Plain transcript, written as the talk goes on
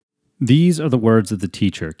These are the words of the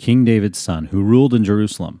teacher, King David's son, who ruled in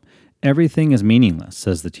Jerusalem. Everything is meaningless,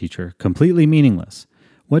 says the teacher, completely meaningless.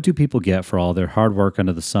 What do people get for all their hard work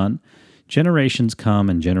under the sun? Generations come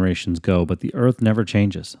and generations go, but the earth never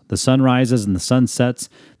changes. The sun rises and the sun sets,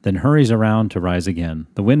 then hurries around to rise again.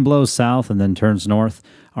 The wind blows south and then turns north.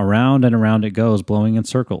 Around and around it goes, blowing in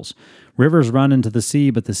circles. Rivers run into the sea,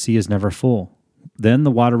 but the sea is never full. Then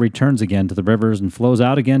the water returns again to the rivers and flows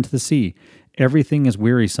out again to the sea. Everything is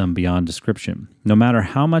wearisome beyond description. No matter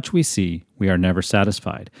how much we see, we are never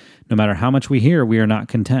satisfied. No matter how much we hear, we are not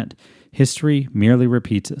content. History merely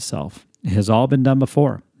repeats itself. It has all been done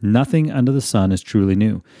before. Nothing under the sun is truly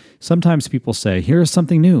new. Sometimes people say, here is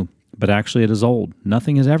something new, but actually it is old.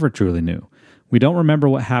 Nothing is ever truly new. We don't remember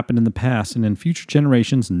what happened in the past, and in future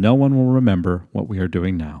generations, no one will remember what we are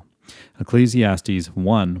doing now. Ecclesiastes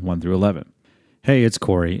 1:1-11. Hey, it's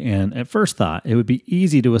Corey, and at first thought, it would be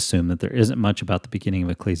easy to assume that there isn't much about the beginning of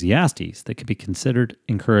Ecclesiastes that could be considered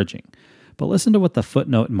encouraging. But listen to what the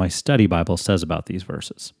footnote in my study Bible says about these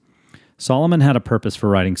verses. Solomon had a purpose for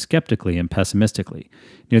writing skeptically and pessimistically.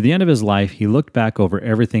 Near the end of his life, he looked back over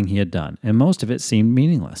everything he had done, and most of it seemed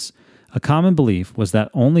meaningless. A common belief was that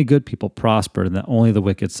only good people prospered and that only the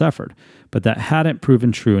wicked suffered, but that hadn't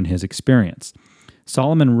proven true in his experience.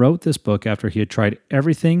 Solomon wrote this book after he had tried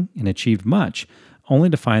everything and achieved much, only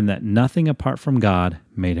to find that nothing apart from God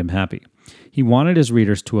made him happy. He wanted his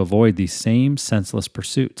readers to avoid these same senseless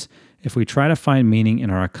pursuits. If we try to find meaning in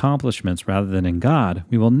our accomplishments rather than in God,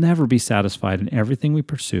 we will never be satisfied and everything we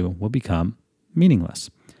pursue will become meaningless.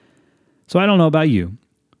 So I don't know about you,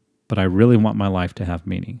 but I really want my life to have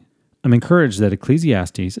meaning. I'm encouraged that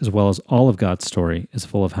Ecclesiastes, as well as all of God's story, is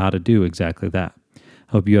full of how to do exactly that.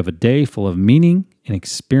 I hope you have a day full of meaning and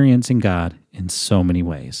experiencing God in so many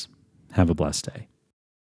ways. Have a blessed day.